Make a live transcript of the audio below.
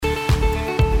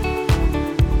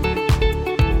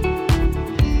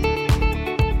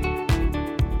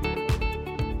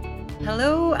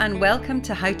and welcome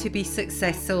to How to Be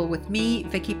Successful with me,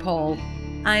 Vicky Paul.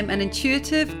 I'm an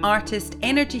intuitive, artist,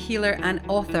 energy healer and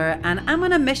author, and I'm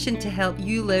on a mission to help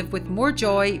you live with more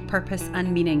joy, purpose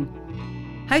and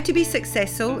meaning. How to Be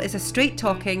Successful is a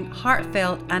straight-talking,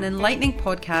 heartfelt and enlightening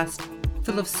podcast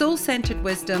full of soul-centered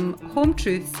wisdom, home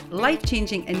truths,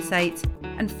 life-changing insights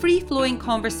and free-flowing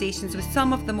conversations with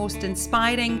some of the most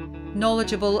inspiring,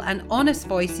 knowledgeable and honest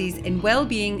voices in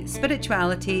well-being,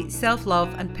 spirituality,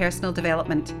 self-love and personal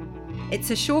development. It's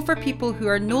a show for people who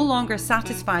are no longer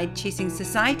satisfied chasing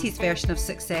society's version of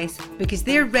success because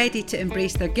they're ready to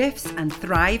embrace their gifts and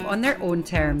thrive on their own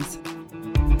terms.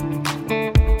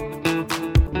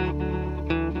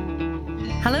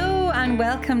 Hello and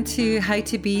welcome to How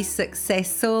to Be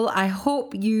Successful. I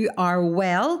hope you are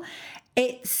well.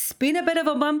 It's been a bit of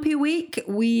a bumpy week.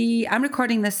 I'm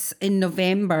recording this in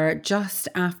November, just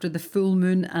after the full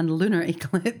moon and lunar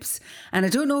eclipse. And I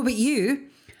don't know about you,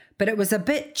 but it was a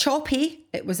bit choppy.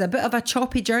 It was a bit of a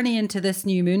choppy journey into this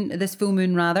full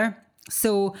moon rather.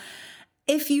 So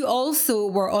if you also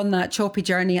were on that choppy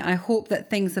journey, I hope that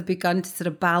things have begun to sort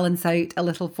of balance out a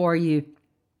little for you.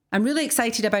 I'm really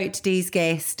excited about today's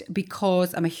guest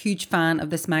because I'm a huge fan of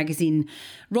this magazine.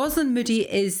 Rosalind Moody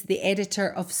is the editor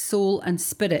of Soul and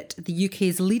Spirit, the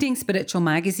UK's leading spiritual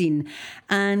magazine.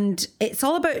 And it's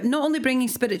all about not only bringing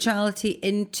spirituality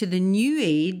into the new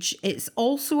age, it's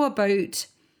also about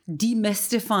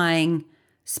demystifying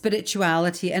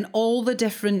spirituality and all the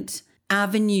different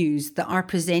avenues that are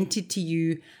presented to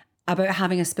you about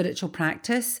having a spiritual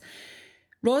practice.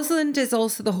 Rosalind is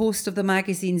also the host of the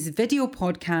magazine's video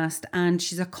podcast, and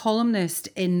she's a columnist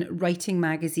in Writing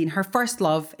Magazine. Her first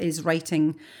love is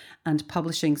writing and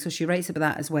publishing, so she writes about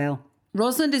that as well.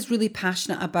 Rosalind is really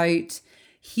passionate about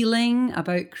healing,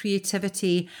 about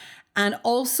creativity, and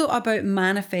also about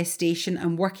manifestation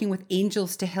and working with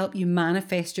angels to help you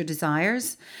manifest your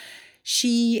desires.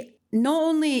 She not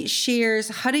only shares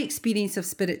her experience of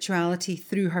spirituality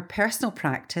through her personal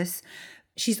practice,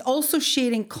 she's also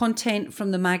sharing content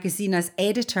from the magazine as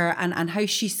editor and how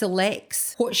she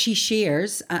selects what she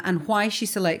shares and why she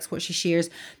selects what she shares.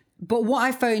 But what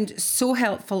I found so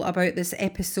helpful about this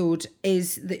episode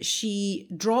is that she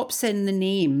drops in the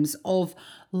names of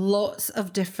lots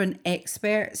of different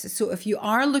experts. So if you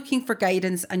are looking for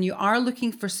guidance and you are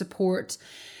looking for support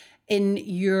in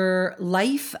your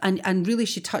life, and really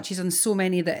she touches on so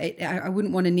many that I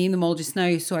wouldn't want to name them all just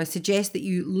now. So I suggest that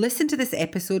you listen to this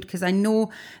episode, because I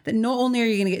know that not only are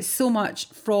you going to get so much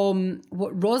from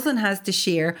what Rosalind has to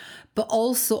share, but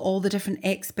also all the different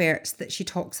experts that she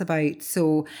talks about.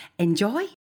 So enjoy.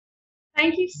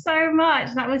 Thank you so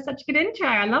much. That was such a good intro.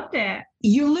 I loved it.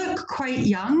 You look quite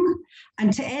young,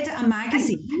 and to edit a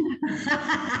magazine,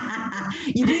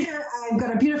 you've either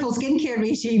got a beautiful skincare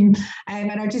regime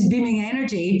and are just beaming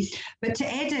energy, but to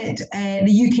edit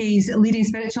the UK's leading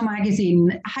spiritual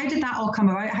magazine, how did that all come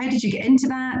about? How did you get into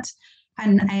that?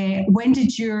 And when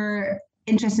did your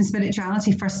interest in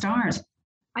spirituality first start?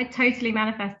 I totally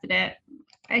manifested it.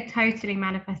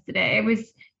 It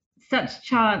was such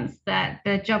chance that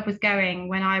the job was going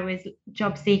when I was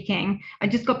job seeking. I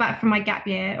just got back from my gap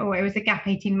year, or it was a gap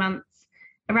 18 months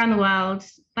around the world.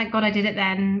 Thank God I did it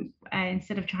then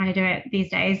instead of trying to do it these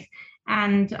days.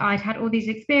 And I'd had all these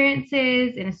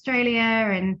experiences in Australia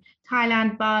and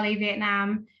Thailand, Bali,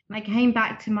 Vietnam. And I came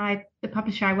back to the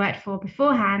publisher I worked for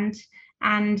beforehand,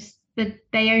 and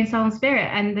they own Soul and Spirit,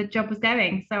 and the job was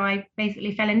going. So I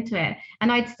basically fell into it.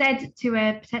 And I'd said to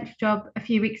a potential job a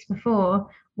few weeks before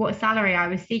what salary I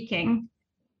was seeking.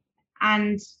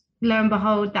 And lo and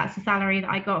behold, that's the salary that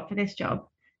I got for this job.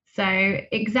 So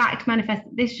exact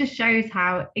this just shows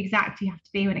how exact you have to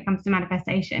be when it comes to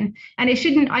manifestation. And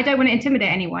I don't want to intimidate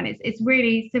anyone. It's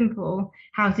really simple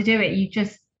how to do it. You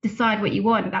just decide what you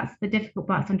want. That's the difficult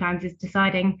part sometimes, is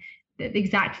deciding the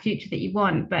exact future that you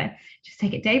want. But just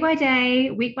take it day by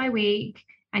day, week by week,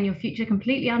 and your future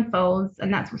completely unfolds.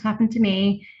 And that's what's happened to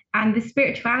me. And the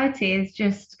spirituality is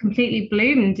just completely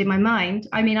bloomed in my mind.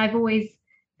 I mean, I've always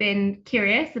been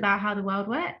curious about how the world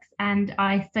works, and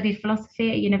I studied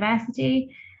philosophy at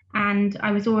university, and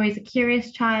I was always a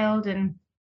curious child, and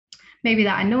maybe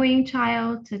that annoying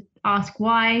child to ask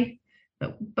why,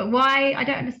 but why? I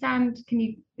don't understand. Can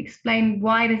you explain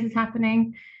why this is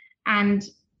happening? And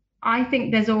I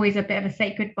think there's always a bit of a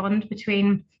sacred bond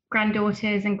between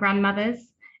granddaughters and grandmothers.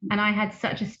 And I had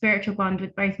such a spiritual bond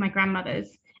with both my grandmothers,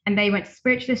 and they went to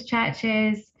spiritualist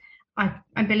churches.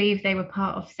 I believe they were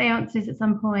part of seances at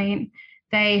some point.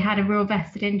 They had a real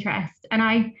vested interest. And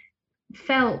I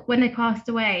felt when they passed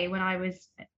away, when I was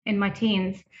in my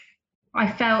teens,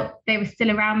 I felt they were still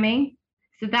around me.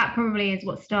 So that probably is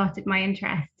what started my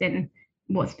interest in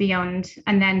what's beyond.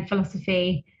 And then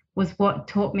philosophy was what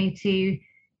taught me to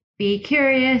be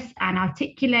curious and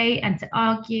articulate and to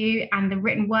argue, and the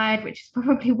written word, which is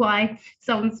probably why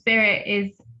Soul and Spirit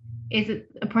is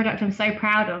a product I'm so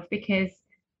proud of, because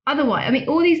otherwise, I mean,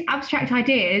 all these abstract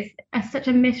ideas are such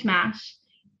a mishmash.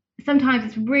 Sometimes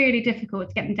it's really difficult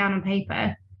to get them down on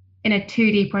paper in a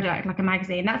 2D product like a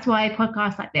magazine. That's why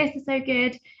podcasts like this are so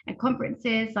good, and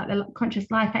conferences like the Conscious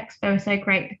Life Expo are so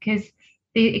great, because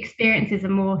the experiences are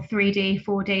more 3D,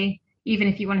 4D, even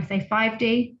if you want to say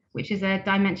 5D, which is a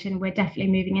dimension we're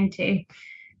definitely moving into.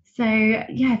 So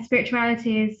yeah,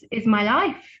 spirituality is my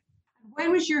life.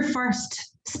 When was your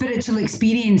first spiritual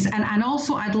experience? And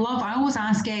also I always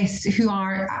ask guests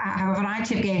I have a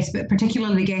variety of guests, but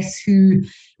particularly guests who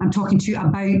I'm talking to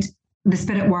about the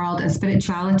spirit world and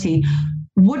spirituality.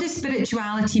 What does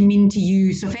spirituality mean to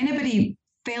you? So if anybody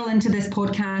fell into this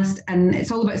podcast and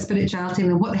it's all about spirituality,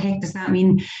 and what the heck does that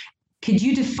mean? Could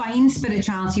you define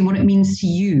spirituality and what it means to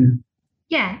you?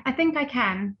 Yeah, I think I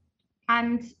can.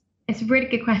 And it's a really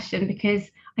good question, because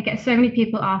I get so many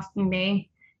people asking me,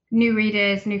 new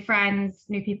readers, new friends,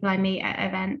 new people I meet at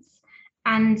events.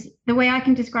 And the way I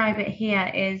can describe it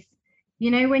here is,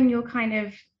 when you're kind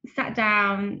of sat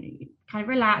down, kind of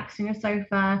relaxed on your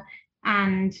sofa,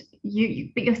 and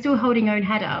but you're still holding your own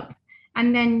head up.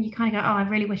 And then you kind of go, oh, I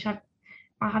really wish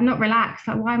I'm not relaxed.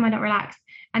 Like, why am I not relaxed?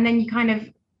 And then you kind of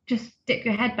just dip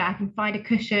your head back and find a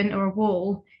cushion or a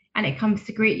wall, and it comes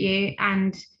to greet you,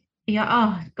 and you're,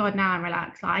 oh God, now I'm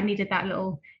relaxed. Like, I needed that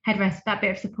little headrest, that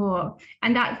bit of support.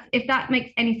 And if that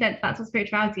makes any sense, that's what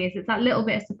spirituality is. It's that little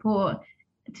bit of support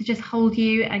to just hold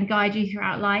you and guide you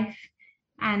throughout life.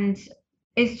 And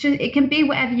it can be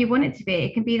whatever you want it to be.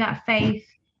 It can be that faith,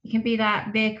 it can be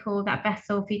that vehicle, that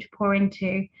vessel for you to pour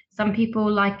into. Some people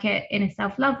like it in a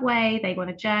self-love way. They want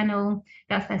to journal.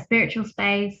 That's their spiritual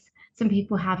space. Some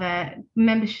people have a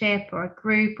membership or a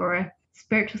group or a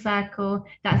spiritual circle.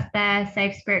 That's their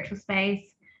safe spiritual space.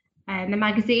 And the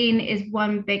magazine is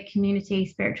one big community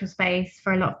spiritual space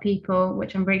for a lot of people,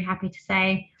 which I'm really happy to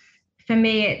say. For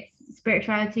me,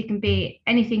 spirituality can be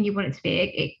anything you want it to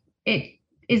be. It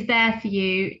is there for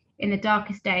you in the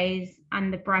darkest days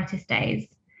and the brightest days.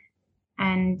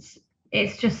 And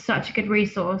it's just such a good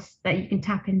resource that you can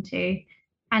tap into.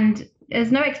 And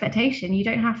there's no expectation. You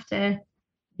don't have to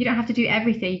do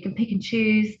everything. You can pick and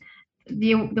choose.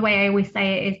 The way I always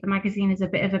say it is, the magazine is a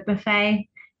bit of a buffet.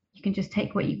 You can just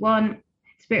take what you want.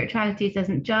 Spirituality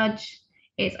doesn't judge.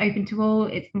 It's open to all.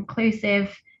 It's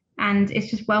inclusive, and it's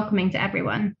just welcoming to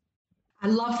everyone. I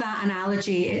love that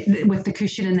analogy with the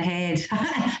cushion in the head.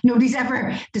 Nobody's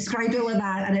ever described it like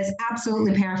that, and it's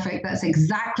absolutely perfect. That's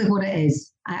exactly what it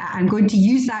is. I'm going to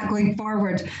use that going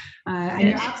forward. And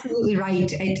you're absolutely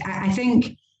right. I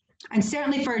think, and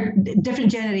certainly for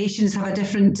different generations have a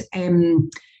different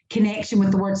connection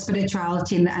with the word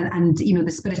spirituality and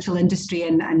the spiritual industry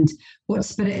and what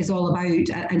spirit is all about.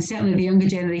 And certainly the younger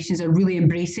generations are really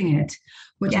embracing it,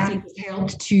 which I think has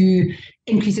helped to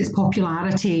increase its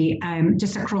popularity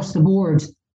just across the board.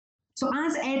 So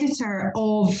as editor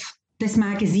of this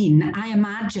magazine, I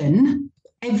imagine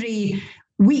every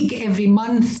week, every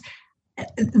month,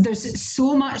 there's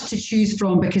so much to choose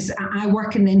from, because I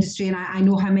work in the industry and I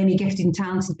know how many gifted and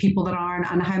talented people there are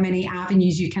and how many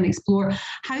avenues you can explore.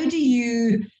 How do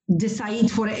you decide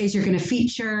what it is you're going to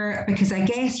feature? Because I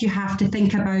guess you have to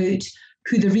think about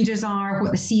who the readers are,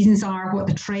 what the seasons are, what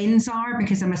the trends are,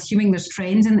 because I'm assuming there's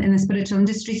trends in the spiritual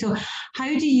industry. So how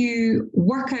do you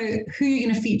work out who you're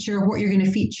going to feature, what you're going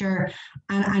to feature,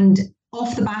 and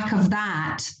off the back of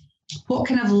that, what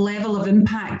kind of level of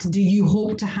impact do you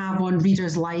hope to have on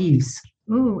readers' lives?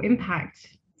 Ooh, impact.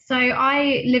 So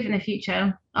I live in the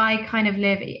future. I kind of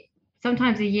live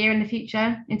sometimes a year in the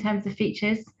future in terms of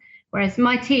features, whereas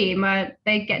my team,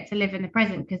 they get to live in the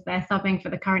present because they're subbing for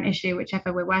the current issue,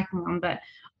 whichever we're working on. But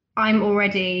I'm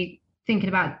already thinking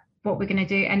about what we're going to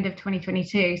do end of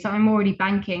 2022. So I'm already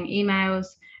banking emails,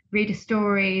 reader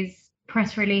stories,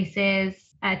 press releases,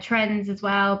 trends as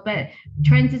well. But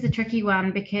trends is a tricky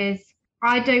one, because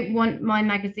I don't want our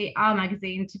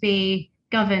magazine, to be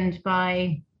governed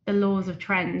by the laws of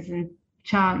trends and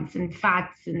chants and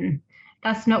fads, and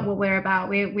that's not what we're about.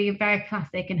 We're very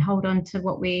classic and hold on to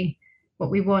what we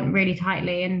want really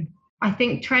tightly. And I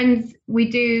think trends we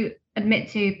do admit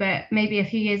to, but maybe a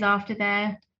few years after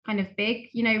they're kind of big,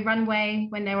 Runway,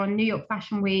 when they're on New York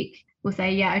Fashion Week, we'll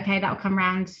say, yeah, okay, that'll come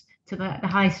round to the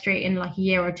high street in like a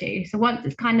year or two. So once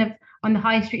it's kind of on the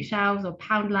high street shelves or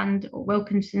Poundland or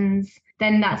Wilkinson's,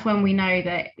 then that's when we know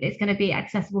that it's going to be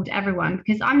accessible to everyone,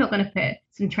 because I'm not going to put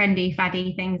some trendy,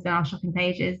 faddy things in our shopping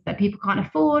pages that people can't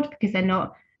afford because they're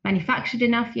not manufactured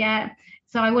enough yet.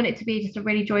 So I want it to be just a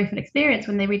really joyful experience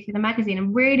when they read through the magazine,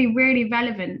 and really, really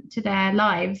relevant to their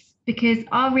lives, because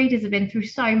our readers have been through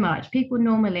so much. People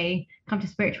normally come to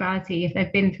spirituality if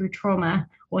they've been through trauma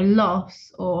or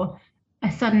loss or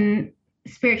a sudden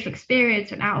spiritual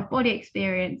experience or an out-of-body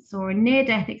experience or a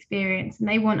near-death experience, and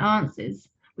they want answers,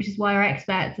 which is why our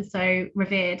experts are so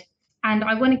revered. And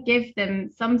I want to give them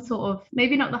some sort of,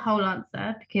 maybe not the whole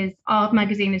answer, because our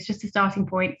magazine is just a starting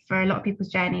point for a lot of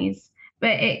people's journeys,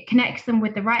 but it connects them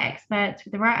with the right experts,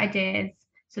 with the right ideas,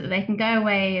 so that they can go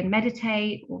away and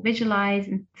meditate or visualize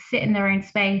and sit in their own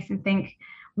space and think,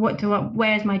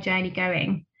 where's my journey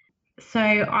going? So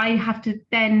I have to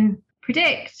then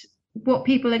predict what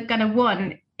people are going to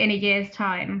want in a year's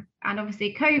time. And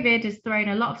obviously COVID has thrown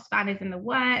a lot of spanners in the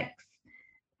works.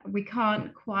 We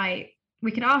can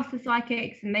ask the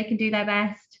psychics and they can do their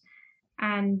best.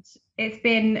 And it's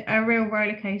been a real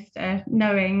roller coaster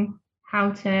knowing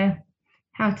how to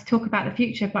talk about the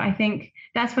future. But I think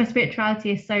that's why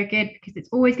spirituality is so good, because it's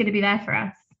always going to be there for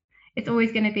us. It's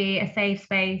always going to be a safe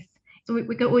space. So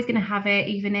we're always going to have it,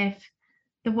 even if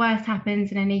the worst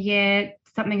happens and in a year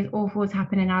something awful has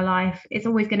happened in our life. It's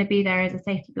always going to be there as a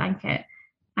safety blanket.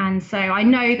 And so I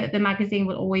know that the magazine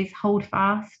will always hold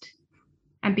fast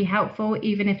and be helpful,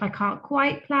 even if I can't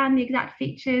quite plan the exact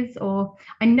features, or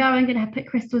I know I'm going to put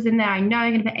crystals in there, I know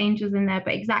I'm going to put angels in there,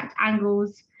 but exact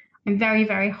angles, I'm very,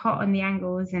 very hot on the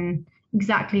angles and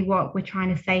exactly what we're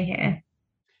trying to say here.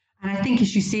 And I think,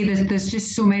 as you say, there's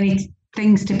just so many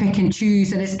things to pick and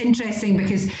choose, and it's interesting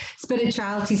because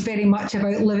spirituality is very much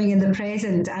about living in the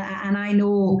present, and I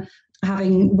know,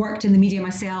 having worked in the media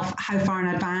myself, how far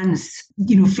in advance,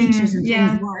 features and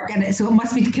things work. And so it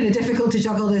must be kind of difficult to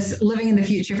juggle this living in the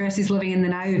future versus living in the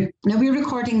now. Now, we're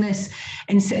recording this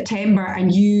in September,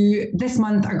 and you this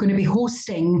month are going to be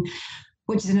hosting,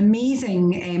 which is an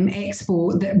amazing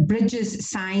expo that bridges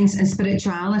science and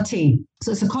spirituality.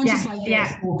 So it's a Conscious Life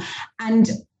Expo. And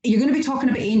you're going to be talking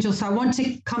about angels. So I want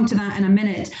to come to that in a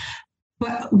minute.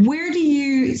 But where do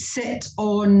you sit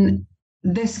on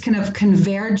this kind of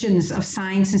convergence of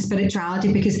science and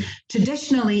spirituality? Because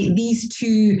traditionally these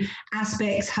two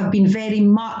aspects have been very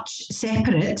much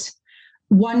separate,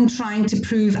 one trying to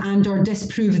prove and or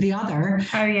disprove the other.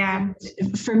 Oh yeah.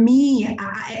 For me,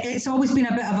 it's always been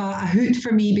a bit of a hoot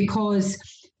for me, because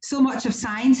so much of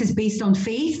science is based on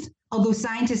faith, although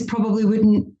scientists probably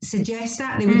wouldn't suggest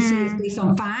that. They would say it's based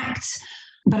on facts,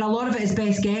 but a lot of it is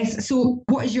best guess. So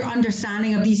what is your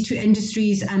understanding of these two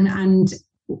industries and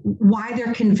why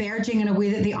they're converging in a way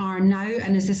that they are now?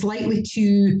 And is this likely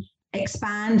to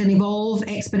expand and evolve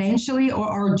exponentially,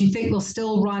 or do you think they'll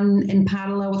still run in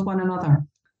parallel with one another?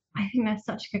 I think that's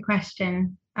such a good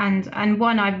question, and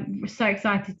one I'm so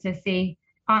excited to see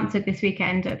answered this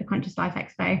weekend at the Conscious Life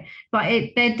Expo.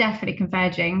 But they're definitely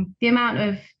converging. The amount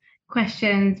of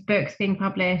questions, books being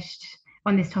published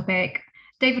on this topic.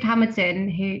 Dr. David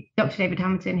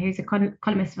Hamilton, who's a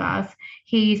columnist of ours,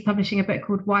 he's publishing a book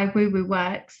called Why Woo Woo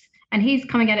Works, and he's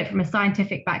coming at it from a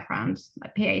scientific background,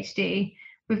 like PhD.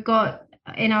 We've got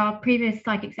in our previous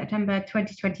Psychic September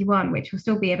 2021, which will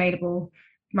still be available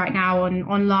right now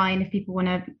online if people want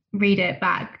to read it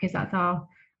back, because that's our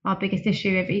biggest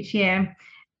issue of each year.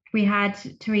 We had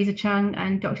Teresa Chung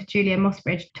and Dr. Julia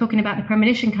Mossbridge talking about the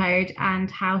premonition code and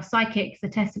how psychics are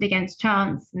tested against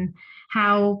chance and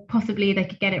how possibly they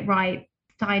could get it right,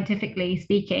 scientifically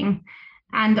speaking.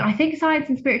 And I think science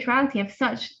and spirituality have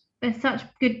such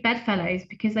good bedfellows,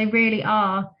 because they really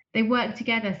are. They work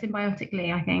together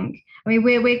symbiotically, I think. I mean,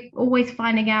 we're always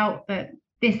finding out that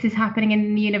this is happening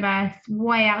in the universe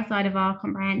way outside of our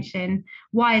comprehension.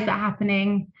 Why is that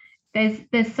happening?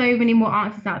 There's so many more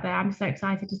answers out there. I'm so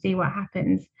excited to see what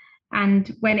happens.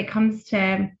 And when it comes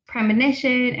to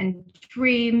premonition and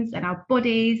dreams and our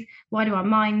bodies, why do our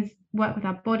minds work with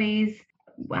our bodies?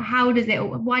 Why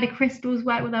do crystals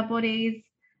work with our bodies?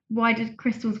 Why do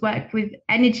crystals work with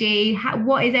energy?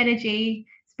 What is energy,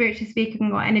 spiritually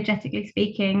speaking or energetically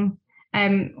speaking?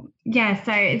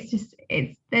 So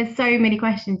there's so many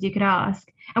questions you could ask,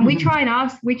 and we try and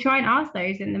ask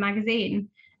those in the magazine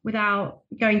without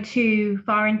going too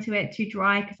far into it, too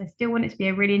dry, because I still want it to be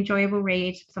a really enjoyable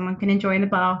read someone can enjoy in the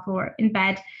bath or in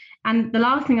bed. And the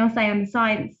last thing I'll say on the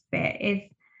science bit is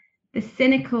the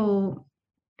cynical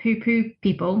poo-poo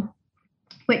people,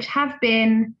 which have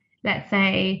been, let's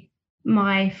say,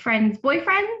 my friends'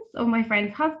 boyfriends or my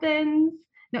friends' husbands,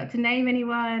 not to name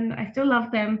anyone, I still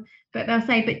love them, but they'll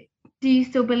say, but do you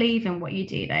still believe in what you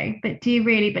do though? But do you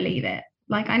really believe it?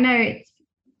 Like, I know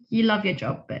you love your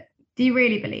job, but do you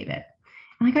really believe it?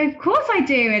 And I go, of course I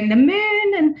do. And the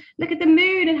moon, and look at the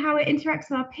moon and how it interacts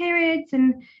with our periods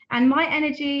and my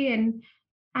energy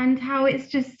and how it's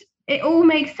just it all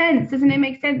makes sense, doesn't it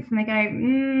make sense? And they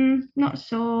go, not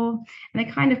sure. And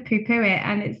they kind of poo-poo it.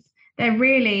 And they're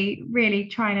really, really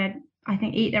trying to, I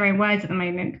think, eat their own words at the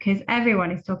moment, because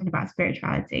everyone is talking about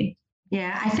spirituality.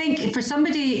 Yeah, I think for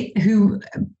somebody who,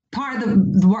 part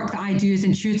of the work that I do is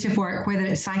intuitive work, whether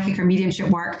it's psychic or mediumship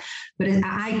work, but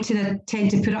I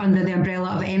tend to put it under the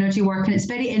umbrella of energy work. And it's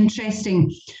very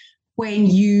interesting when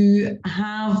you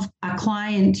have a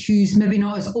client who's maybe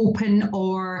not as open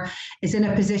or is in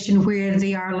a position where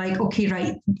they are like, okay,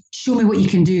 right, show me what you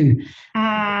can do.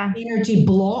 Energy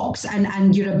blocks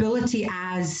and your ability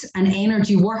as an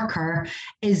energy worker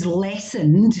is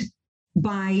lessened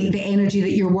by the energy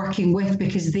that you're working with,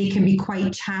 because they can be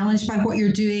quite challenged by what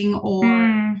you're doing,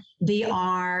 or they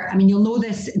are, I mean, you'll know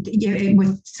this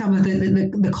with some of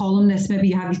the columnists, maybe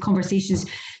you have these conversations,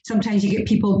 sometimes you get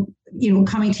people,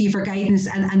 coming to you for guidance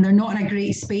and they're not in a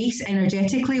great space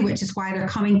energetically, which is why they're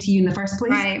coming to you in the first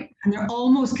place. Right. And they're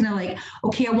almost kind of like,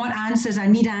 okay, I want answers, I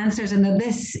need answers. And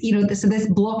this, so this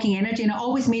blocking energy. And it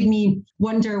always made me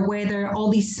wonder whether all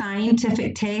these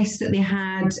scientific tests that they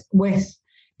had with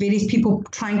various people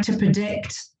trying to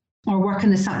predict or work on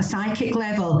the psychic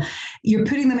level, you're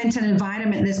putting them into an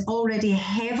environment that's already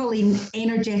heavily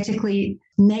energetically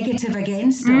negative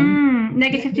against them.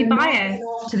 Negatively biased.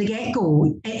 Off to the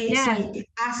get-go. It's like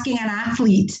asking an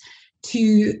athlete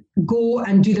to go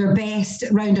and do their best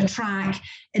round a track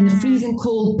in the freezing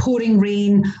cold, pouring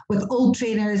rain, with old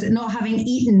trainers, not having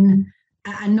eaten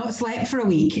and not slept for a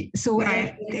week. So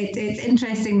it's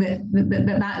interesting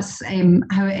that's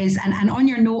how it is. And on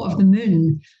your note of the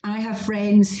moon, I have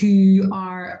friends who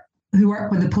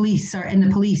work with the police or in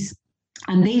the police,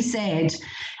 and they said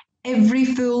every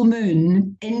full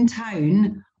moon in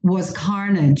town was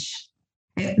carnage.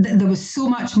 There was so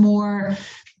much more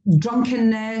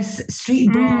drunkenness,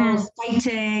 street brawls,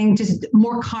 fighting, just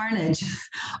more carnage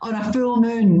on a full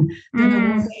moon than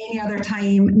there was any other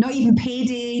time, not even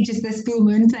payday, just this full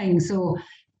moon thing. So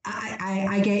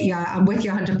I get you. I'm with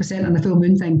you 100% on the full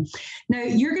moon thing. Now,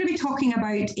 you're going to be talking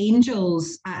about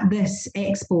angels at this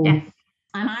expo. Yes.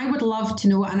 And I would love to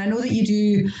know, and I know that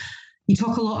you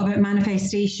talk a lot about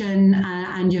manifestation,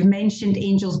 and you've mentioned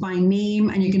angels by name,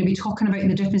 and you're going to be talking about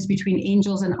the difference between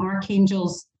angels and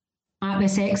archangels at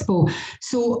this expo.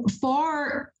 So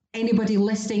for anybody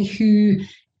listening who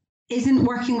isn't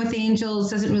working with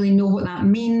angels, doesn't really know what that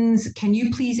means, can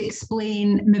you please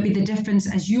explain maybe the difference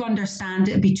as you understand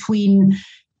it between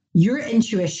your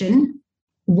intuition,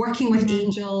 working with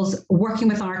angels, working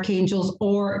with archangels,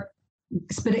 or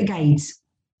spirit guides,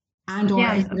 and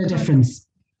or is there a difference?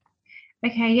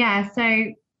 Okay, yeah.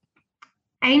 So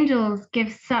angels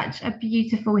give such a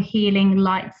beautiful healing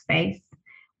light space.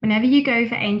 Whenever you go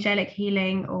for angelic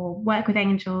healing or work with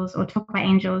angels or talk about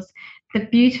angels, the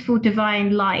beautiful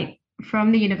divine light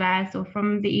from the universe or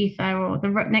from the ether or the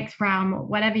next realm or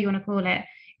whatever you want to call it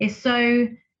is so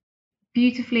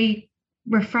beautifully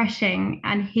refreshing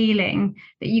and healing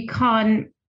that you kind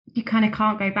of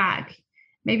can't go back.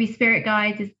 Maybe spirit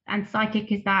guides and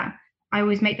psychic is that I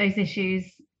always make those issues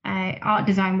art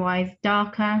design wise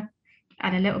darker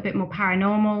and a little bit more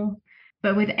paranormal.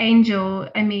 But with angel,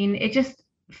 I mean, it just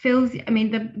feels, I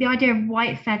mean, the idea of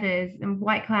white feathers and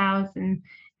white clouds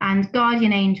and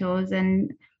guardian angels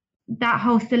and that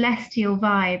whole celestial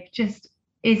vibe just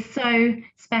is so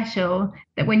special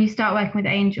that when you start working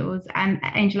with angels and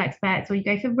angel experts, or you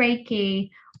go for Reiki,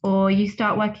 or you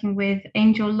start working with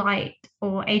angel light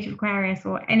or Age of Aquarius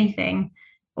or anything,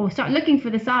 or start looking for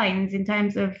the signs in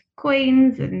terms of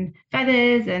coins and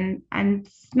feathers and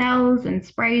smells and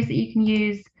sprays that you can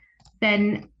use,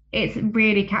 then it's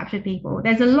really captured people.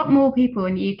 There's a lot more people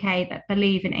in the UK that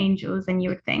believe in angels than you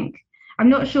would think. I'm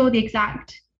not sure the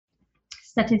exact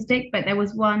statistic, but there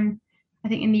was one, I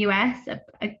think in the US,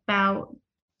 about,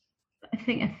 I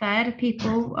think a third of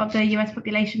people of the US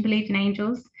population believed in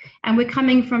angels. And we're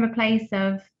coming from a place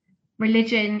of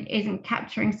religion isn't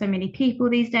capturing so many people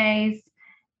these days.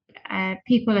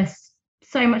 People are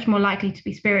so much more likely to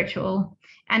be spiritual.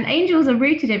 And angels are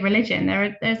rooted in religion.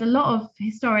 There's a lot of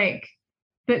historic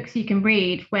books you can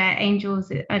read where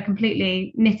angels are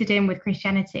completely knitted in with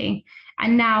Christianity,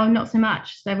 and now not so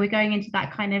much. So we're going into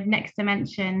that kind of next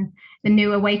dimension, the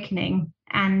new awakening.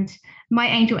 And my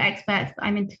angel experts that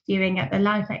I'm interviewing at the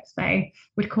Life Expo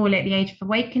would call it the Age of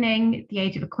Awakening, the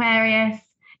Age of Aquarius,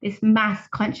 this mass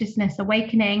consciousness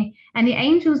awakening. And the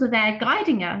angels are there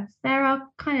guiding us. They're our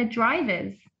kind of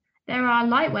drivers. They're our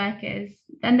light workers,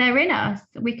 and they're in us.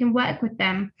 We can work with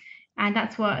them. And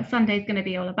that's what Sunday is going to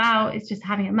be all about. It's just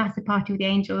having a massive party with the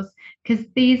angels, because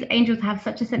these angels have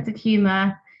such a sense of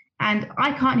humor, and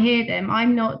I can't hear them.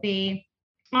 I'm not the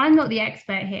I'm not the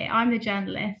expert here. I'm the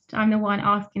journalist. I'm the one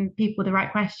asking people the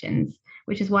right questions,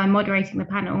 which is why I'm moderating the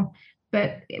panel.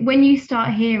 But when you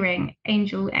start hearing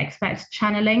angel experts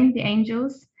channeling the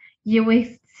angels, you will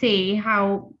see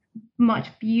how much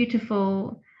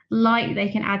beautiful light they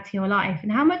can add to your life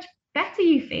and how much better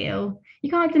you feel. You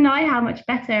can't deny how much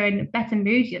better and better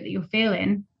mood that you're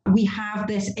feeling. We have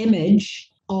this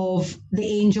image of the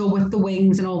angel with the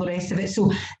wings and all the rest of it.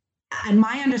 So, and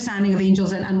my understanding of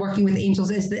angels and working with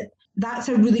angels is that that's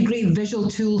a really great visual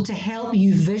tool to help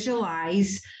you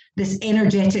visualize this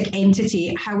energetic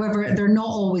entity. However, they're not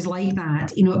always like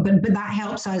that, but that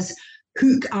helps us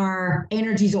hook our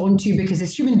energies onto, because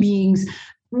as human beings,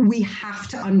 we have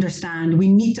to understand, we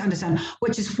need to understand,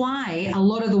 which is why a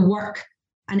lot of the work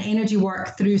and energy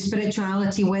work through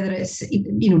spirituality, whether it's,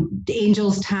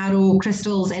 angels, tarot,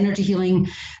 crystals, energy healing,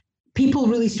 people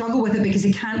really struggle with it because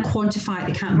they can't quantify it,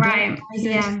 they can't verbalize it.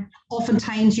 Yeah.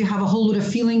 Oftentimes you have a whole lot of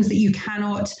feelings that you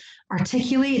cannot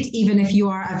articulate, even if you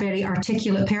are a very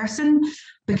articulate person,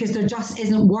 because there just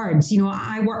isn't words.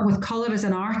 I work with color as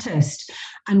an artist,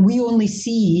 and we only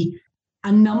see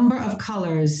a number of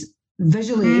colors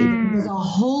visually. There's a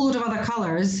whole lot of other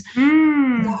colors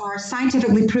that are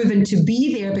scientifically proven to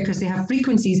be there because they have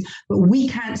frequencies, but we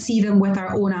can't see them with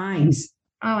our own eyes.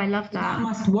 Oh, I love that. That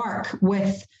must work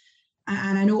with,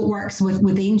 and I know it works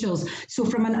with angels. So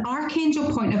from an archangel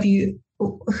point of view,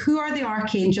 who are the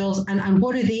archangels and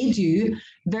what do they do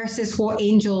versus what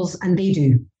angels and they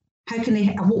do? How can they,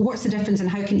 what's the difference, and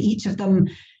how can each of them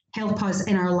help us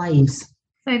in our lives?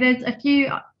 So there's a few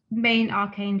main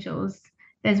archangels.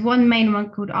 There's one main one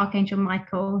called Archangel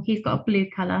Michael. He's got a blue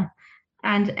color,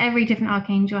 and every different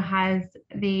archangel has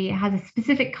a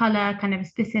specific color, kind of a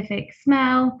specific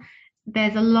smell.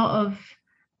 There's a lot of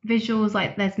visuals,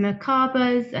 like there's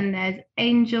Merkabas and there's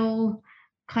angel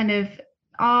kind of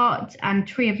art and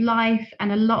tree of life,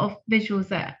 and a lot of visuals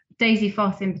that Daisy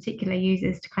Foss in particular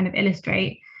uses to kind of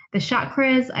illustrate the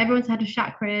chakras. Everyone's heard of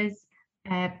chakras.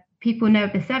 People know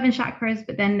of the 7 chakras,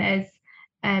 but then there's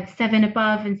 7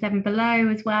 above and 7 below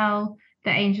as well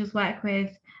that angels work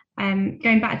with.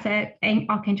 Going back to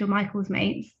Archangel Michael's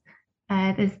mates,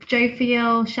 there's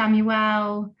Jophiel,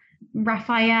 Shamuel,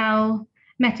 Raphael,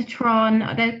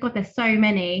 Metatron. There's so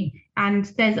many.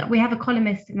 And we have a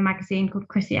columnist in the magazine called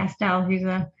Chrissy Astel, who's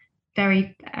a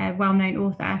very well-known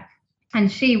author,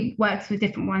 and she works with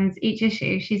different ones each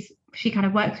issue. She kind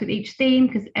of works with each theme,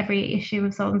 because every issue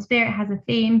of Soul and Spirit has a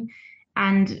theme,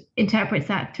 and interprets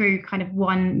that through kind of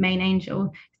one main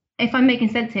angel. If I'm making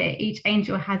sense here, each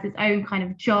angel has its own kind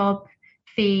of job,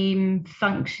 theme,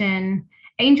 function.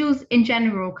 Angels in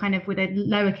general, kind of with a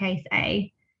lowercase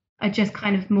a, are just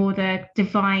kind of more the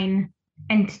divine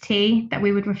entity that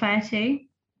we would refer to.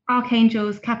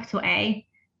 Archangels, capital A,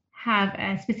 have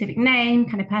a specific name,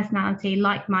 kind of personality,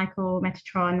 like Michael,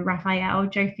 Metatron, Raphael,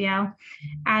 Jophiel.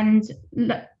 And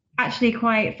actually,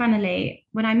 quite funnily,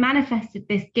 when I manifested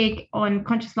this gig on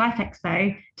Conscious Life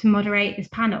Expo to moderate this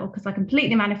panel, because I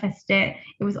completely manifested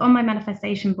it was on my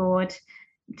manifestation board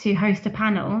to host a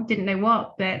panel, didn't know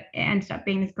what, but it ended up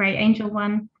being this great angel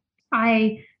one.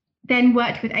 I then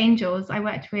worked with angels. I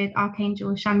worked with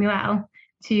Archangel Shamuel,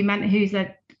 who's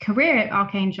a career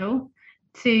archangel,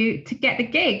 to get the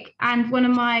gig. And one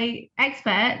of my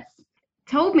experts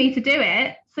told me to do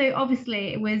it. So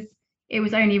obviously it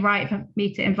was only right for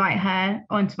me to invite her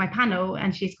onto my panel,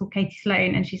 and she's called Katie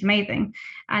Sloan and she's amazing.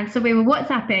 And so we were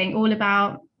WhatsApping all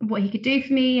about what he could do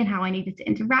for me and how I needed to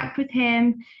interact with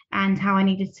him and how I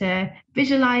needed to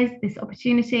visualize this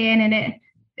opportunity. And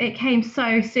it came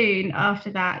so soon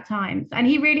after that time. And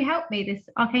he really helped me, this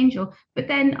archangel. But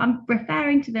then I'm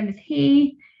referring to them as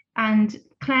he, and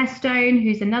Claire Stone,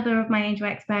 who's another of my angel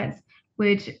experts,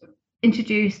 would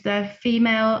introduce the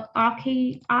female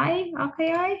archei.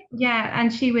 Yeah,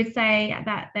 and she would say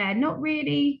that they're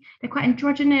quite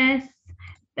androgynous.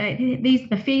 These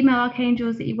are the female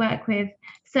archangels that you work with.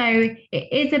 So it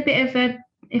is a bit of a,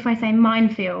 if I say,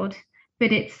 minefield,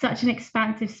 but it's such an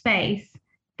expansive space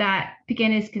that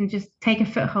beginners can just take a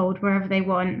foothold wherever they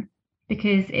want,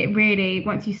 because it really,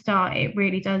 once you start, it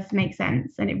really does make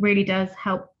sense, and it really does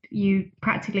help you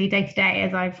practically day to day,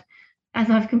 as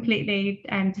I've completely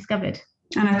discovered.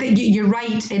 And I think you're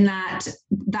right in that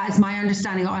is my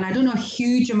understanding. And I don't know a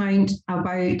huge amount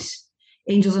about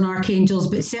angels and archangels,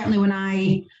 but certainly when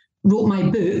I wrote my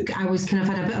book, I was kind of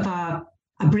had a bit of a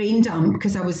brain dump,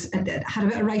 because I had a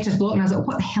bit of writer's block, and I was like,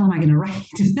 what the hell am I going to write?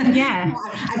 Yeah.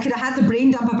 I could have had the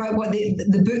brain dump about what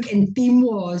the book in theme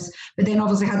was, but then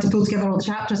obviously had to pull together all the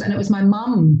chapters. And it was my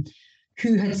mum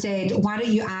who had said, why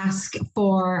don't you ask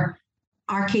for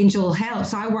archangel help?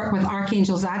 So I work with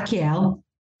Archangel Zadkiel,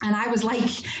 And I was like,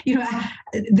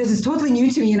 this is totally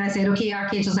new to me. And I said, okay,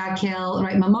 Archangel Zadkiel,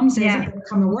 right? My mum says, I'm going to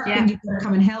come and work with you,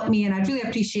 come and help me. And I'd really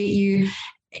appreciate you,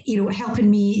 helping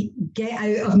me get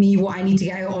out of me what I need to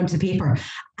get out onto the paper.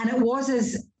 And it was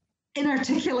as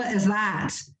inarticulate as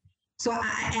that. So,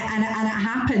 and it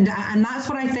happened. And that's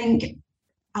what I think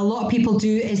a lot of people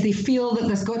do, is they feel that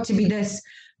there's got to be this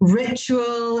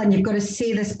ritual and you've got to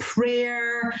say this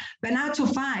prayer, but in actual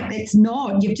fact it's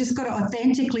not. You've just got to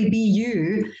authentically be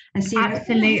you and say,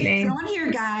 absolutely, come on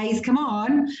here guys, come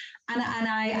on. And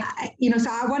I so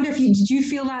I wonder if did you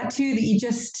feel that too, that you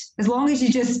just, as long as you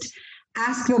just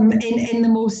ask them in the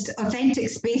most authentic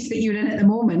space that you're in at the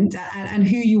moment, and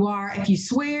who you are, if you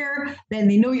swear then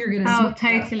they know you're going to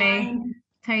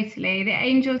totally. The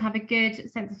angels have a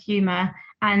good sense of humor.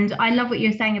 And I love what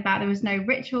you're saying about there was no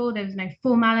ritual, there was no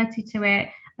formality to it.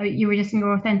 You were just in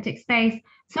your authentic space.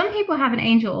 Some people have an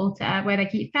angel altar where they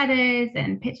keep feathers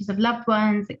and pictures of loved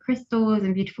ones and crystals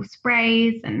and beautiful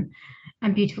sprays and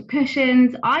beautiful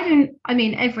cushions.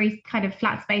 Every kind of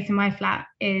flat space in my flat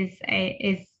is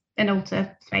an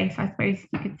altar space, I suppose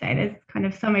you could say. There's kind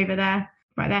of some over there,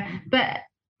 right there. But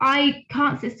I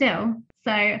can't sit still.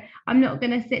 So I'm not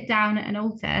going to sit down at an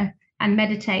altar and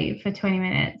meditate for 20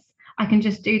 minutes. I can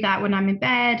just do that when I'm in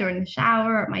bed or in the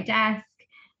shower or at my desk,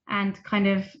 and kind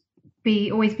of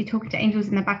always be talking to angels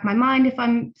in the back of my mind if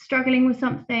I'm struggling with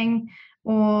something,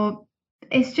 or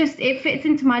it fits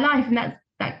into my life. And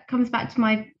that comes back to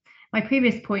my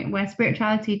previous point, where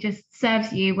spirituality just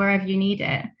serves you wherever you need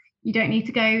it. You don't need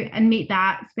to go and meet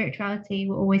that. Spirituality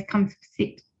will always come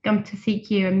to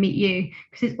seek you and meet you,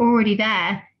 because it's already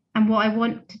there. And what I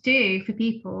want to do for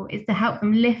people is to help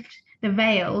them lift the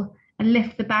veil and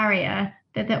lift the barrier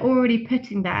that they're already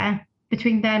putting there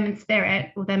between them and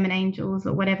spirit, or them and angels,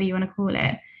 or whatever you want to call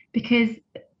it, because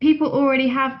people already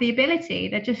have the ability.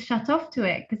 They're just shut off to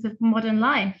it because of modern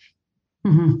life.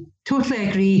 Mm-hmm. Totally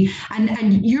agree.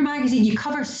 And your magazine, you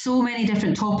cover so many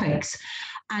different topics,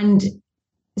 and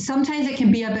sometimes it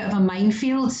can be a bit of a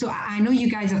minefield. So I know you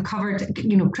guys have covered,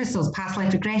 crystals, past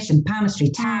life regression, palmistry,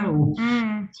 tarot,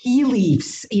 tea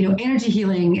leaves, energy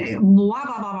healing, blah,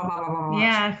 blah, blah, blah, blah, blah, blah.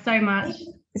 Yeah, so much.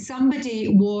 Somebody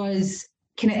was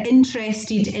kind of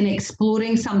interested in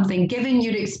exploring something, given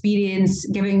your experience,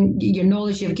 given your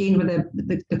knowledge you've gained with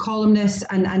the columnists,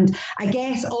 and I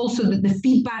guess also the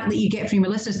feedback that you get from your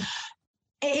listeners.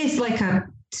 It is like a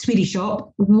sweetie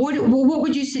shop. What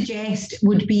would you suggest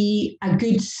would be a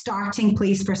good starting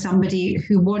place for somebody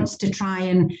who wants to try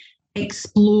and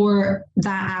explore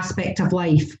that aspect of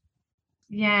life?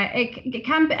 Yeah, it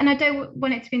can be, and I don't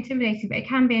want it to be intimidating, but it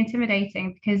can be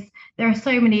intimidating because there are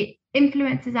so many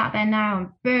influences out there now, and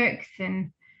books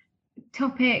and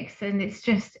topics, and it's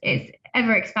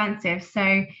ever expansive.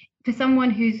 So for someone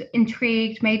who's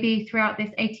intrigued, maybe throughout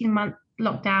this 18-month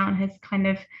lockdown has kind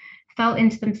of felt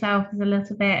into themselves a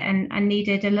little bit and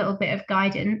needed a little bit of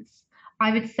guidance,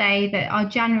 I would say that our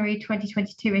January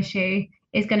 2022 issue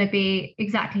is going to be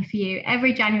exactly for you.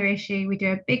 Every January issue, we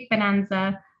do a big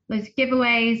bonanza, loads of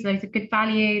giveaways, loads of good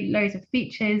value, loads of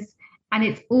features, and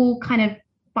it's all kind of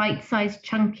bite-sized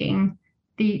chunking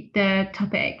the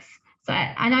topics. So,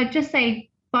 and I'd just say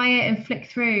buy it and flick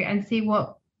through and see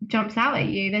what jumps out at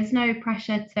you. There's no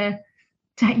pressure to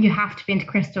you have to be into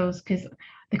crystals because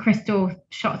the crystal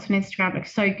shots on Instagram look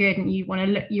so good and you want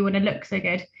to look so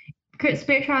good.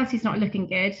 Spirituality is not looking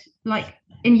good. Like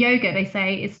in yoga, they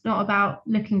say it's not about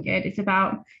looking good, it's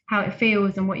about how it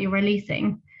feels and what you're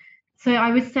releasing. So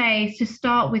I would say just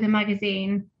start with a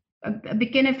magazine, a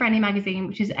beginner friendly magazine,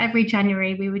 which is every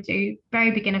January we would do,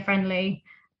 very beginner friendly,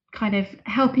 kind of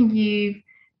helping you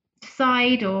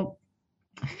decide or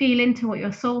feel into what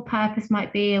your soul purpose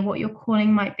might be and what your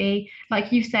calling might be.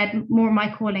 Like you said, more of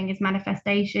my calling is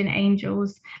manifestation,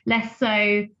 angels, less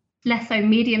so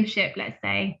mediumship, let's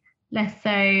say, less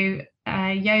so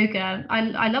yoga.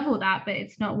 I love all that, but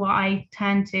it's not what I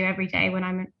turn to every day when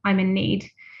I'm in need.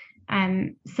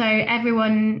 So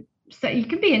you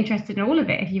can be interested in all of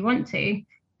it if you want to,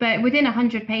 but within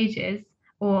 100 pages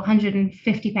or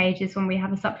 150 pages when we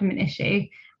have a supplement issue,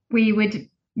 we would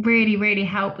really, really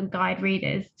help and guide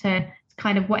readers to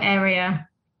kind of what area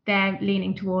they're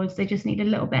leaning towards. They just need a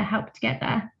little bit of help to get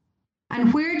there.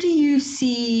 And where do you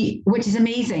see, which is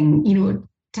amazing,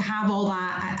 to have all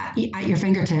that at your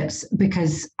fingertips,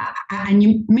 because, and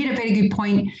you made a very good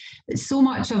point, so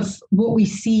much of what we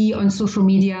see on social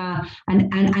media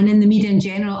and in the media in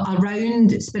general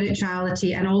around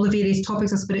spirituality and all the various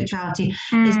topics of spirituality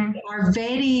are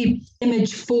very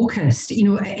image focused.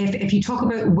 If you talk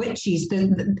about witches,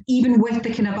 even with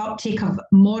the kind of uptake of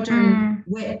modern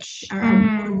witch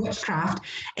or witchcraft,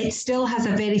 it still has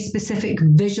a very specific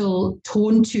visual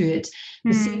tone to it.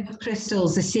 The same with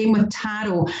crystals, the same with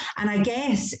tarot. And I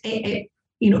guess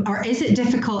or is it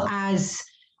difficult as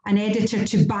an editor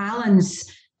to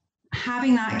balance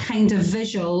having that kind of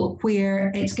visual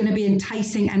where it's going to be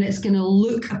enticing and it's going to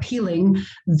look appealing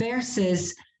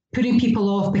versus putting people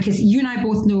off? Because you and I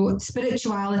both know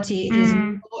spirituality is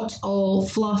not all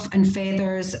fluff and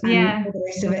feathers and all the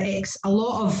rest of it. It's a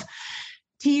lot of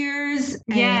tears,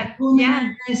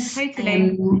 loneliness,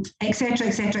 totally, etc.,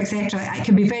 etc., etc. It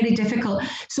can be very difficult.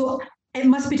 So it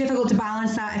must be difficult to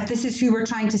balance that if this is who we're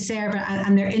trying to serve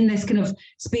and they're in this kind of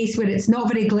space where it's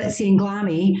not very glitzy and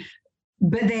glammy,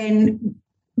 but then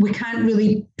we can't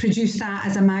really produce that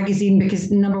as a magazine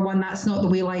because, number one, that's not the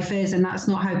way life is and that's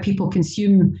not how people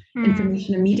consume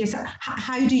information and media. So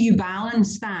how do you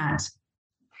balance that?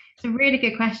 It's a really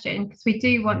good question, because we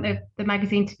do want the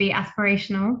magazine to be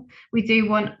aspirational. We do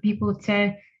want people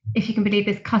to, if you can believe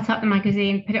this, cut up the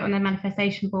magazine, put it on their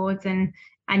manifestation boards and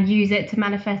use it to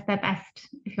manifest their best,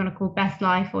 if you want to call best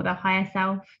life, or their higher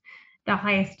self, their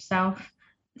highest self.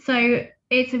 So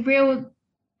it's a real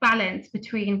balance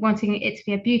between wanting it to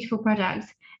be a beautiful product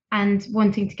and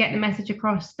wanting to get the message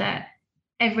across that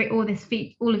all of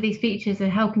these features are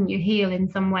helping you heal in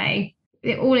some way.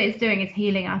 All it's doing is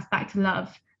healing us back to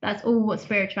love. That's all what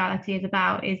spirituality is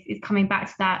about, is coming back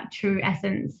to that true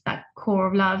essence, that core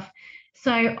of love.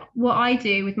 So what I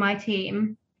do with my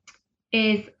team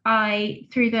is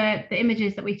through the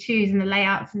images that we choose and the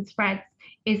layouts and spreads,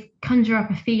 is conjure up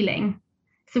a feeling.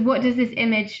 So what does this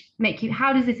image make you,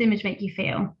 how does this image make you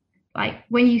feel? Like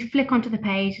when you flick onto the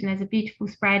page and there's a beautiful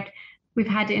spread, we've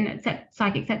had in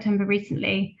Psychic September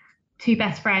recently, 2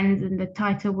 best friends, and the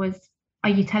title was, "Are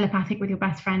you telepathic with your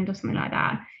best friend?" or something like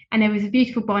that. And there was a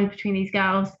beautiful bond between these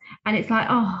girls. And it's like,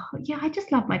 oh yeah, I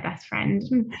just love my best friend.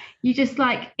 And you just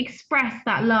like express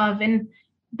that love, and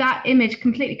that image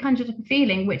completely conjured up a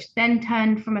feeling, which then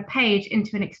turned from a page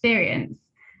into an experience.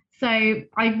 So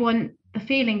I want the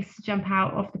feelings to jump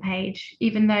out of the page,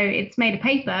 even though it's made of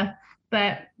paper,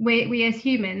 but we as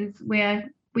humans,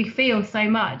 we feel so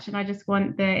much. And I just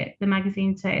want the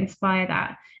magazine to inspire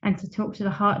that and to talk to the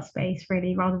heart space,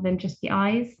 really, rather than just the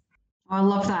eyes. I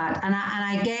love that. And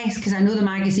I guess, because I know the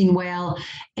magazine well,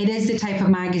 it is the type of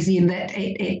magazine that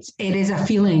it is a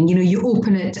feeling, you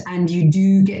open it and you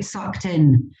do get sucked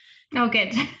in. Oh,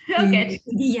 good. Oh, good.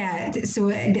 Yeah. So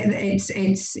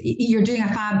it's you're doing a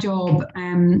fab job.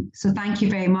 So thank you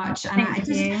very much. And Thank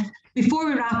you. Before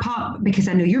we wrap up, because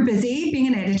I know you're busy being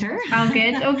an editor. Oh,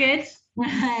 good. Oh, good.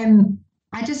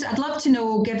 I'd love to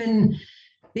know, given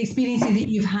the experiences that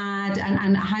you've had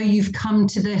and how you've come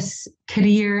to this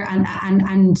career and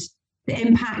the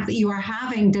impact that you are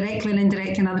having directly and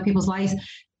indirectly in other people's lives,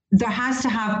 there has to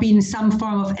have been some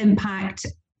form of impact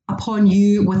upon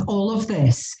you with all of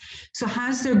this. So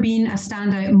has there been a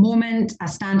standout moment, a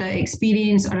standout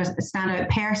experience, or a standout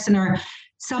person, or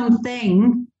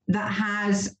something that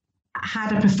has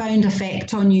had a profound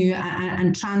effect on you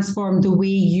and transformed the way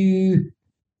you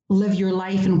live your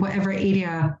life in whatever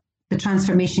area the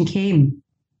transformation came?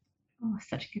 Oh,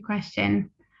 such a good question.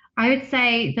 I would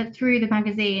say that through the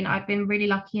magazine, I've been really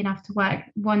lucky enough to work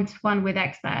one-to-one with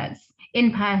experts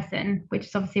in person, which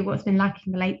is obviously what's been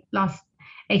lacking the last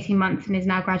 18 months and is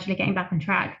now gradually getting back on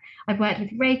track. I've worked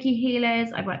with Reiki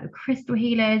healers, I've worked with crystal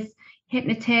healers,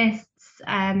 hypnotists.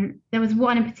 There was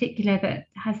one in particular that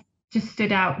has just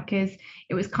stood out because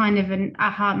it was kind of an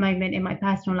aha moment in my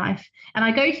personal life. And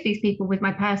I go to these people with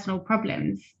my personal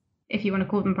problems, if you want to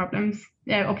call them problems,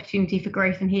 opportunity for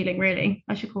growth and healing, really,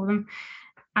 I should call them.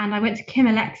 And I went to Kim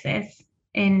Alexis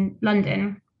in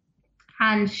London,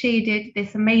 and she did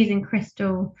this amazing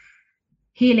crystal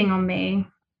healing on me.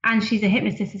 And she's a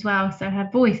hypnotist as well. So her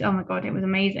voice, oh my God, it was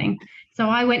amazing. So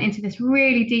I went into this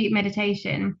really deep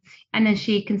meditation, and then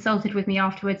she consulted with me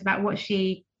afterwards about what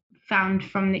she found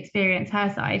from the experience,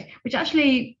 her side, which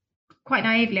actually quite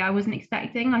naively, I wasn't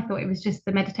expecting. I thought it was just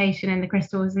the meditation and the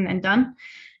crystals and done.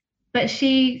 But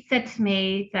she said to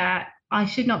me that I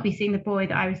should not be seeing the boy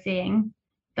that I was seeing,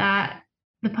 that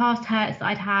the past hurts that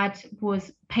I'd had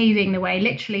was paving the way,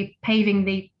 literally paving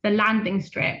the landing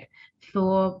strip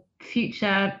for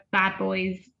future bad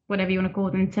boys, whatever you want to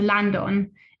call them, to land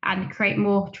on and create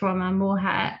more trauma, more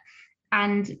hurt.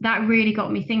 And that really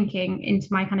got me thinking into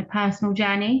my kind of personal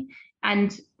journey.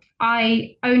 And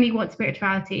I only want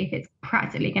spirituality if it's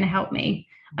practically going to help me.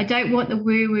 I don't want the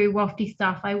woo-woo wafty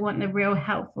stuff. I want the real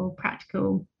helpful,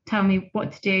 practical, tell me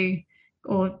what to do,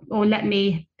 or let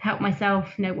me help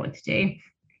myself know what to do.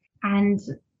 And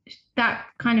that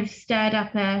kind of stirred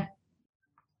up a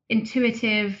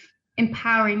intuitive,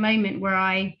 empowering moment where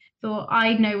I thought,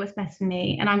 I know what's best for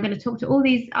me, and I'm going to talk to all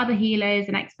these other healers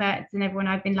and experts and everyone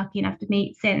I've been lucky enough to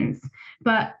meet since.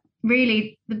 But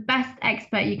really, the best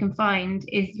expert you can find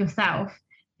is yourself.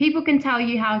 People can tell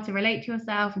you how to relate to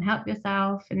yourself and help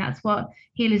yourself, and that's what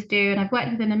healers do. And I've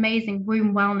worked with an amazing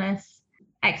womb wellness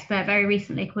expert very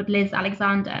recently called Liz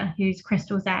Alexander, who's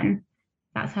Crystal Zen.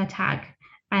 That's her tag.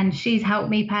 And she's helped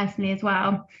me personally as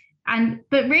well.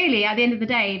 But really, at the end of the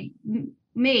day,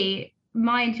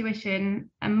 my intuition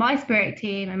and my spirit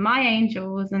team and my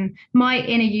angels and my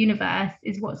inner universe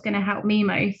is what's going to help me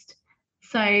most.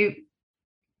 So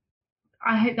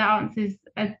I hope that answers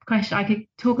a question. I could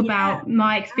talk about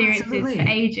my experiences for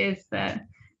ages, but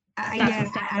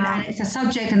and it's a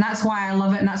subject, and that's why I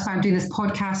love it, and that's why I'm doing this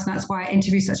podcast, and that's why I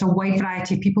interview such a wide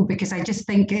variety of people, because I just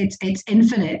think it's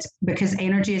infinite, because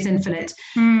energy is infinite.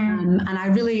 And I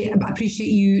really appreciate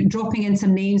you dropping in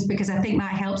some names, because I think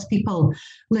that helps people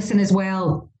listen as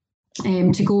well,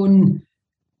 to go and,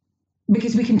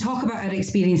 because we can talk about our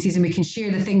experiences and we can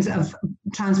share the things that have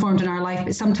transformed in our life,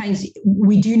 but sometimes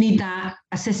we do need that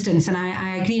assistance. And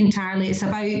I agree entirely. It's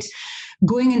about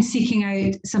going and seeking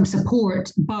out some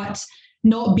support, but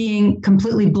not being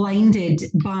completely blinded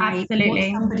by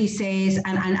what somebody says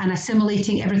and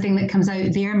assimilating everything that comes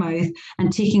out their mouth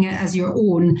and taking it as your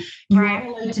own. You are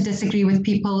allowed to disagree with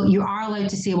people. You are allowed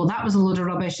to say, well, that was a load of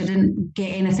rubbish. I didn't get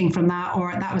anything from that,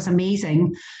 or that was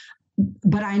amazing.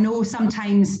 But I know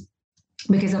sometimes,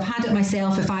 because I've had it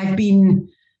myself, if I've been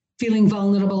feeling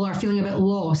vulnerable or feeling a bit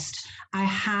lost, I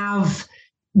have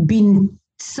been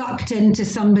sucked into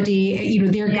somebody,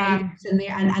 their guidance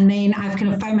and then I've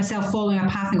kind of found myself following a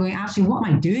path and going, actually, what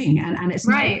am I doing? And it's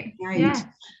not out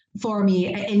for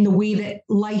me in the way that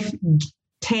life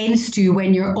tends to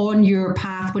when you're on your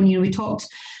path. When we talked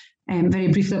very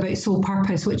briefly about soul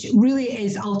purpose, which really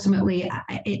is ultimately,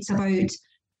 it's about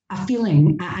a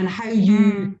feeling and how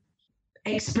you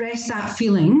express that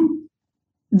feeling.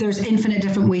 There's infinite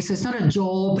different ways. So it's not a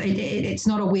job. It's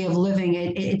not a way of living.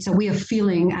 It's a way of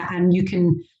feeling, and you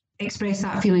can express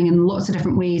that feeling in lots of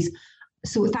different ways.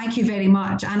 So thank you very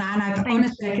much. And I've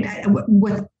honestly,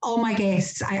 with all my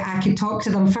guests, I could talk to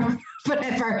them for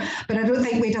forever, but I don't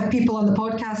think we'd have people on the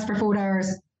podcast for 4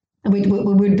 hours. We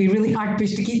would be really hard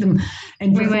pushed to keep them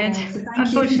in. We would, so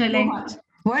unfortunately. You so much.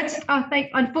 What?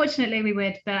 Unfortunately we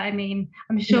would, but I mean,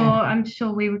 I'm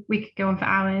sure we could go on for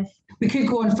hours. We could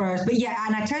go on for hours, but yeah,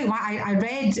 and I tell you what, I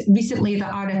read recently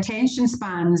that our attention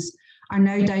spans are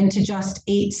now down to just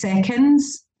 8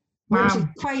 seconds, which is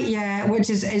quite, which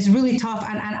is really tough.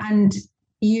 And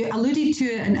you alluded to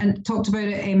it and talked about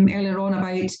it earlier on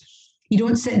about you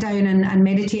don't sit down and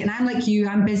meditate. And I'm like you,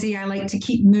 I'm busy. I like to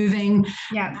keep moving.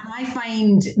 Yeah. And I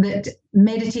find that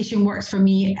meditation works for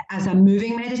me as a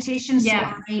moving meditation. So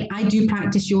I do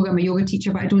practice yoga. I'm a yoga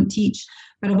teacher, but I don't teach.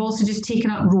 But I've also just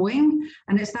taken up rowing.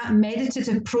 And it's that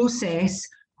meditative process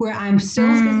where I'm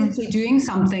still physically doing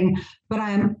something, but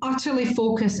I am utterly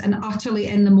focused and utterly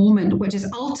in the moment, which is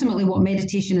ultimately what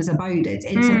meditation is about. It's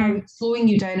about slowing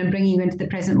you down and bringing you into the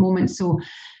present moment. So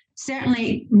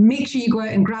certainly make sure you go out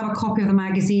and grab a copy of the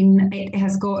magazine. It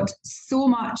has got so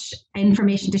much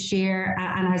information to share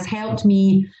and has helped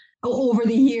me over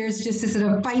the years just to sort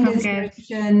of find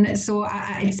inspiration. So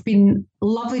it's been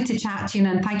lovely to chat to you,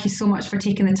 and thank you so much for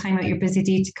taking the time out of your busy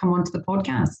day to come onto the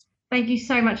podcast. Thank you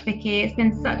so much, Vicky. It's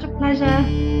been such a pleasure.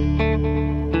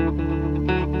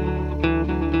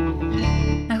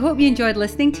 I hope you enjoyed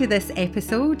listening to this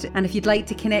episode, and if you'd like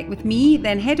to connect with me,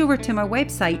 then head over to my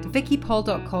website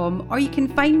vickypaul.com, or you can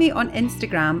find me on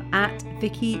Instagram at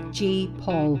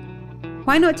VickyJPaul.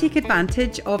 Why not take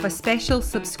advantage of a special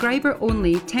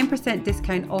subscriber-only 10%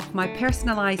 discount off my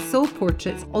personalised soul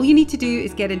portraits? All you need to do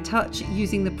is get in touch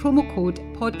using the promo code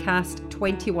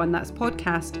podcast21. That's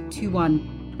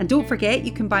podcast21. And don't forget,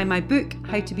 you can buy my book,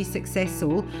 How to Be Success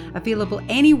Soul, available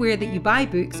anywhere that you buy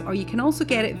books, or you can also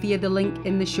get it via the link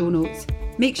in the show notes.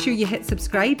 Make sure you hit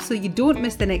subscribe so you don't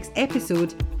miss the next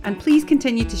episode, and please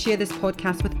continue to share this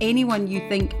podcast with anyone you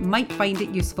think might find it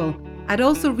useful. I'd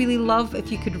also really love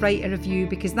if you could write a review,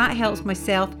 because that helps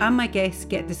myself and my guests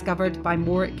get discovered by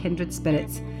more kindred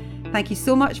spirits. Thank you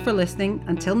so much for listening.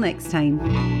 Until next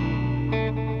time.